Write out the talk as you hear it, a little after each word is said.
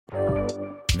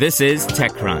This is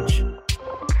TechCrunch.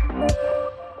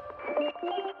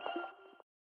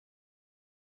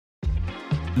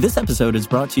 This episode is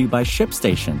brought to you by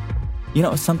ShipStation. You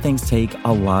know, some things take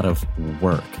a lot of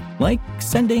work, like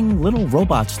sending little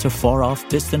robots to far-off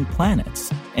distant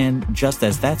planets. And just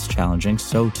as that's challenging,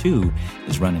 so too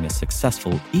is running a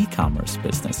successful e-commerce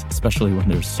business, especially when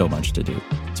there's so much to do.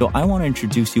 So I want to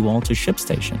introduce you all to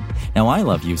ShipStation. Now, I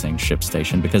love using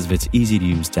ShipStation because of its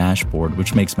easy-to-use dashboard,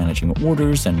 which makes managing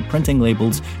orders and printing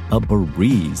labels a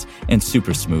breeze and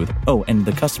super smooth. Oh, and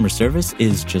the customer service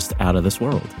is just out of this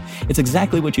world. It's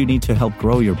exactly what you need to help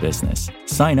grow your business.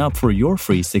 Sign up for your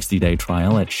free 60-day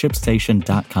trial at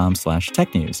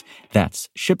shipstation.com/technews. That's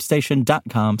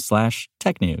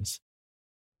shipstation.com/technews.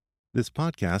 This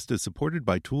podcast is supported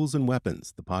by Tools and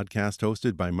Weapons, the podcast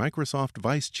hosted by Microsoft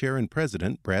Vice Chair and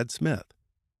President Brad Smith.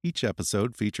 Each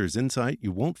episode features insight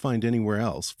you won't find anywhere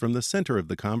else from the center of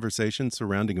the conversation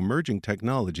surrounding emerging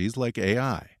technologies like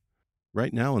AI.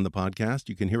 Right now in the podcast,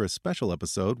 you can hear a special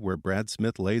episode where Brad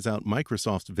Smith lays out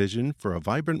Microsoft's vision for a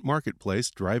vibrant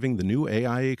marketplace driving the new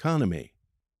AI economy.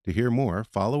 To hear more,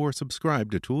 follow or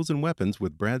subscribe to Tools and Weapons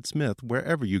with Brad Smith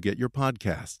wherever you get your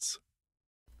podcasts.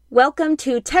 Welcome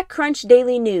to TechCrunch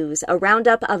Daily News, a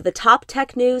roundup of the top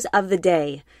tech news of the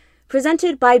day.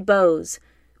 Presented by Bose.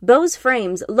 Bose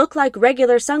frames look like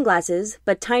regular sunglasses,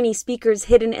 but tiny speakers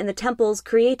hidden in the temples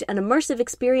create an immersive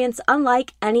experience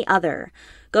unlike any other.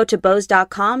 Go to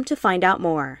Bose.com to find out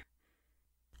more.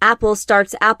 Apple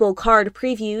starts Apple Card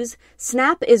previews,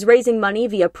 Snap is raising money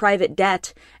via private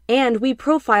debt, and we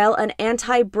profile an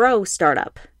anti-bro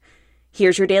startup.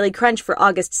 Here's your Daily Crunch for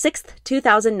August 6th,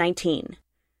 2019.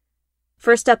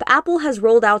 First up, Apple has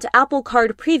rolled out Apple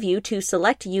Card Preview to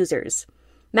select users.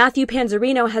 Matthew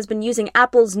Panzarino has been using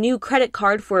Apple's new credit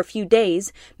card for a few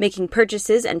days, making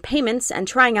purchases and payments and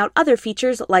trying out other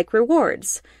features like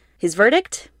rewards. His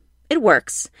verdict? It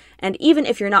works. And even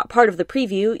if you're not part of the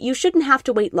preview, you shouldn't have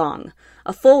to wait long.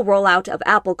 A full rollout of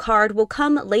Apple Card will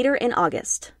come later in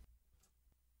August.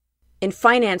 In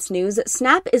finance news,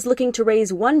 Snap is looking to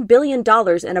raise $1 billion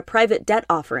in a private debt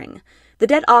offering. The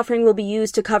debt offering will be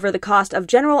used to cover the cost of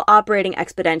general operating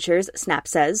expenditures, Snap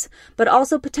says, but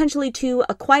also potentially to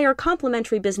acquire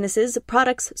complementary businesses,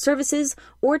 products, services,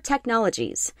 or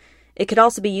technologies. It could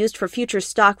also be used for future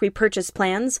stock repurchase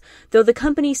plans, though the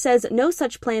company says no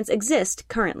such plans exist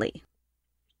currently.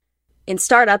 In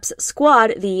startups,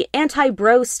 Squad, the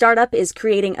anti-bro startup, is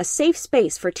creating a safe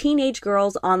space for teenage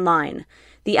girls online.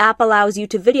 The app allows you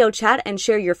to video chat and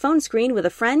share your phone screen with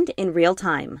a friend in real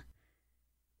time.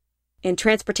 In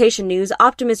transportation news,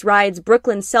 Optimus Ride's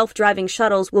Brooklyn self-driving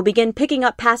shuttles will begin picking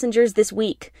up passengers this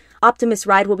week. Optimus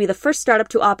Ride will be the first startup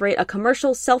to operate a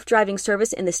commercial self-driving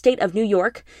service in the state of New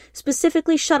York,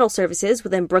 specifically shuttle services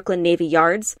within Brooklyn Navy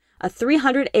Yards, a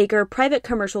 300-acre private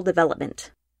commercial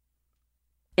development.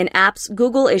 In apps,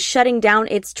 Google is shutting down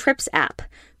its Trips app.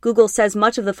 Google says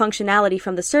much of the functionality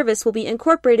from the service will be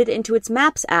incorporated into its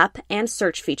Maps app and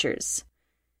search features.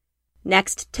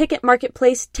 Next, ticket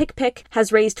marketplace TickPick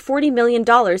has raised $40 million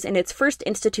in its first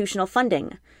institutional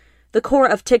funding. The core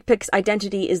of TickPick's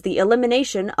identity is the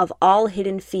elimination of all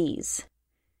hidden fees.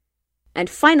 And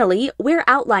finally, we're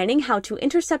outlining how to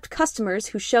intercept customers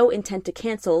who show intent to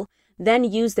cancel, then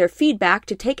use their feedback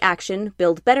to take action,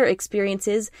 build better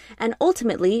experiences, and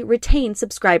ultimately retain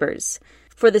subscribers.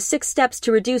 For the 6 steps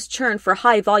to reduce churn for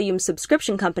high-volume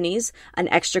subscription companies, an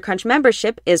Extra Crunch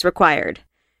membership is required.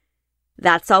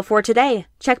 That's all for today.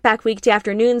 Check back weekday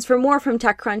afternoons for more from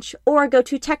TechCrunch or go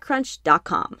to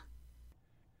TechCrunch.com.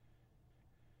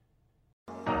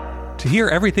 To hear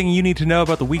everything you need to know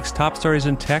about the week's top stories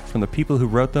in tech from the people who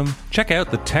wrote them, check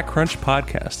out the TechCrunch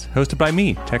podcast, hosted by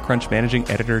me, TechCrunch managing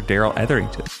editor Daryl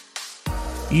Etherington.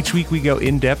 Each week we go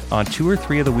in-depth on 2 or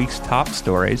 3 of the week's top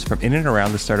stories from in and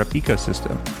around the startup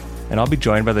ecosystem, and I'll be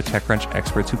joined by the TechCrunch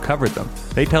experts who covered them.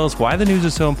 They tell us why the news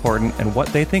is so important and what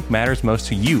they think matters most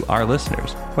to you, our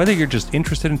listeners, whether you're just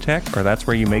interested in tech or that's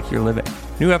where you make your living.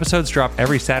 New episodes drop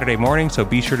every Saturday morning, so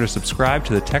be sure to subscribe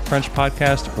to the TechCrunch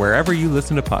podcast wherever you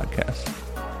listen to podcasts.